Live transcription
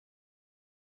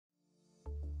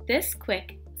This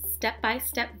quick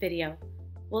step-by-step video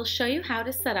will show you how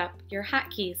to set up your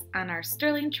hotkeys on our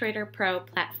Sterling Trader Pro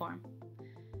platform.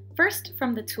 First,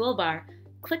 from the toolbar,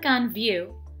 click on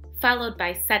View, followed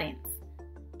by Settings.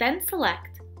 Then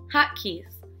select Hotkeys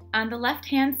on the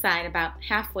left-hand side about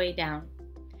halfway down.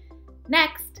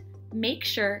 Next, make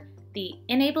sure the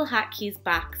Enable Hotkeys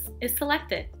box is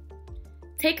selected.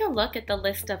 Take a look at the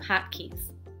list of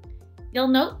hotkeys. You'll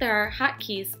note there are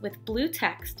hotkeys with blue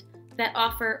text that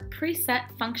offer preset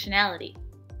functionality.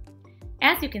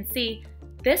 As you can see,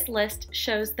 this list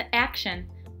shows the action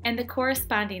and the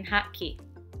corresponding hotkey.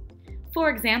 For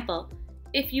example,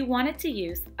 if you wanted to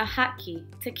use a hotkey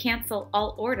to cancel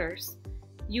all orders,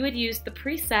 you would use the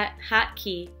preset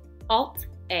hotkey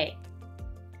Alt-A.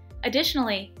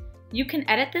 Additionally, you can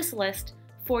edit this list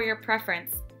for your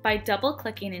preference by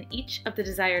double-clicking in each of the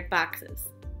desired boxes.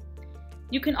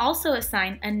 You can also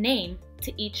assign a name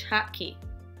to each hotkey.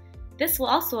 This will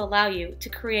also allow you to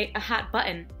create a hot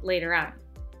button later on.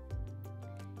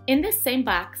 In this same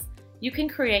box, you can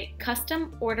create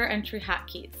custom order entry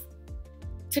hotkeys.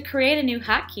 To create a new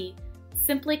hotkey,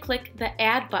 simply click the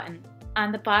Add button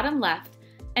on the bottom left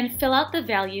and fill out the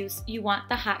values you want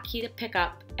the hotkey to pick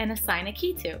up and assign a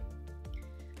key to.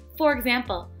 For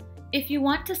example, if you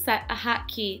want to set a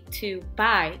hotkey to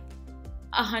buy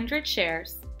 100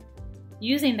 shares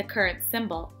using the current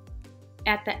symbol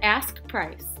at the ask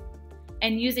price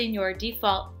and using your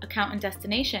default account and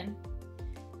destination,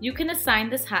 you can assign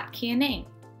this hotkey a name,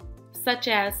 such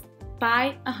as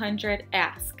Buy 100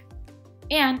 Ask,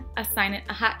 and assign it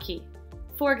a hotkey,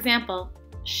 for example,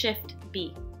 Shift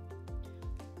B.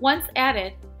 Once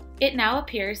added, it now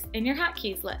appears in your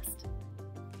hotkeys list.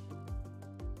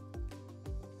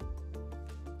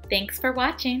 Thanks for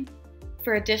watching.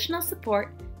 For additional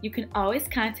support, you can always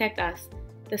contact us,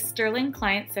 the Sterling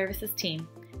Client Services team,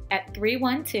 at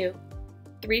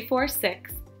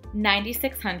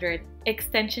 312-346-9600,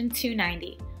 extension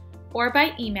 290, or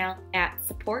by email at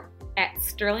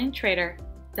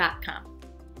support@sterlingtrader.com.